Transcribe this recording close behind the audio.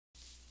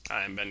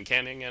Hi, I'm Ben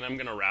Canning, and I'm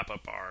going to wrap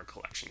up our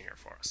collection here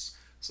for us.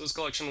 So this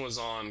collection was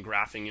on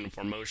graphing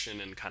uniform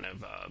motion and kind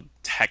of a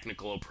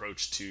technical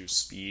approach to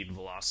speed,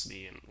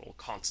 velocity, and well,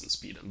 constant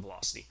speed and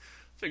velocity.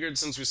 Figured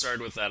since we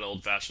started with that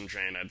old-fashioned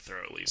train, I'd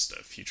throw at least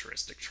a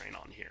futuristic train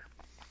on here.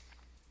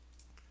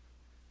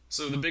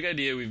 So the big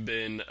idea we've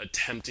been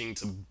attempting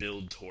to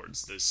build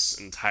towards this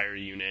entire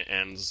unit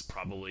and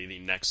probably the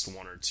next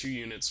one or two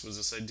units was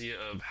this idea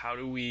of how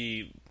do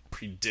we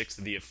predict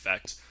the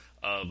effect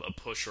of a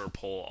push or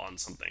pull on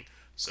something.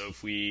 So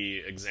if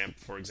we,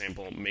 for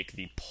example, make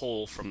the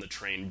pull from the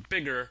train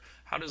bigger,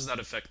 how does that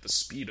affect the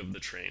speed of the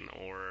train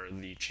or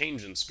the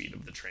change in speed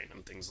of the train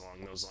and things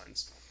along those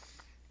lines?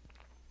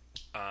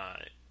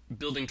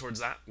 Building towards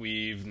that,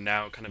 we've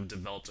now kind of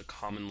developed a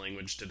common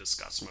language to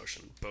discuss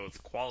motion,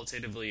 both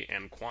qualitatively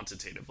and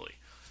quantitatively,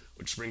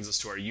 which brings us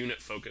to our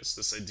unit focus,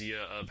 this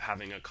idea of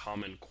having a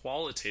common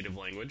qualitative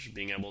language,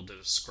 being able to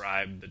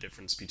describe the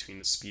difference between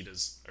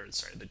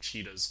the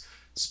cheetah's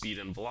speed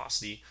and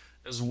velocity,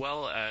 as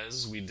well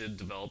as we did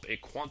develop a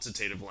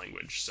quantitative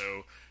language,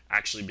 so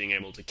actually being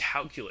able to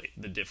calculate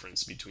the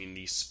difference between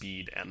the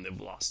speed and the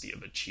velocity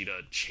of a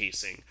cheetah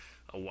chasing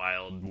a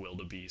wild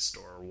wildebeest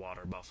or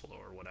water buffalo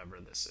or whatever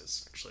this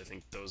is. Actually, I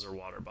think those are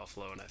water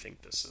buffalo, and I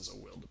think this is a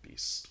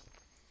wildebeest.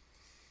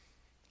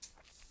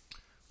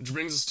 Which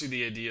brings us to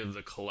the idea of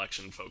the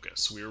collection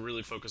focus. We are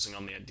really focusing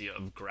on the idea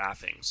of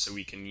graphing, so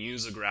we can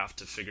use a graph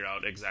to figure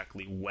out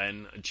exactly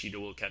when a cheetah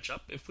will catch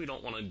up if we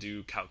don't want to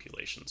do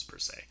calculations per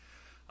se.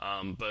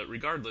 But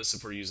regardless,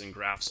 if we're using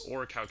graphs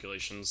or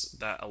calculations,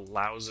 that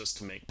allows us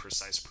to make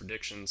precise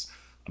predictions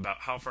about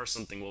how far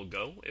something will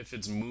go if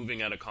it's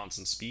moving at a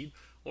constant speed,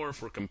 or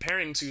if we're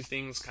comparing two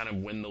things, kind of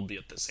when they'll be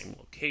at the same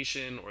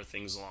location, or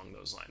things along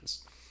those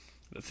lines.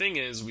 The thing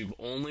is, we've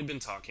only been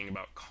talking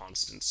about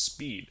constant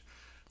speed,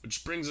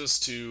 which brings us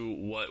to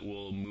what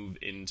we'll move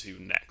into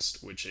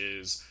next, which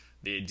is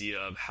the idea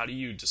of how do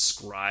you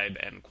describe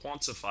and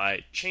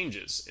quantify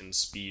changes in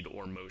speed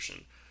or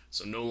motion.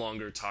 So no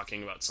longer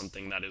talking about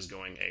something that is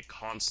going a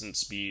constant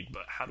speed,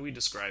 but how do we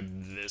describe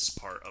this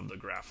part of the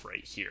graph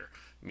right here,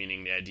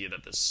 meaning the idea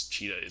that this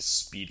cheetah is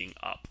speeding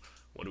up.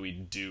 What do we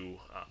do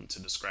to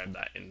describe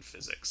that in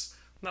physics?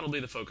 And that'll be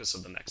the focus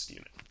of the next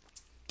unit.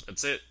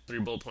 That's it. 3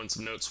 bullet points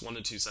of notes, 1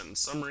 to 2 sentence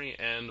summary,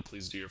 and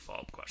please do your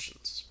follow-up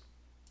questions.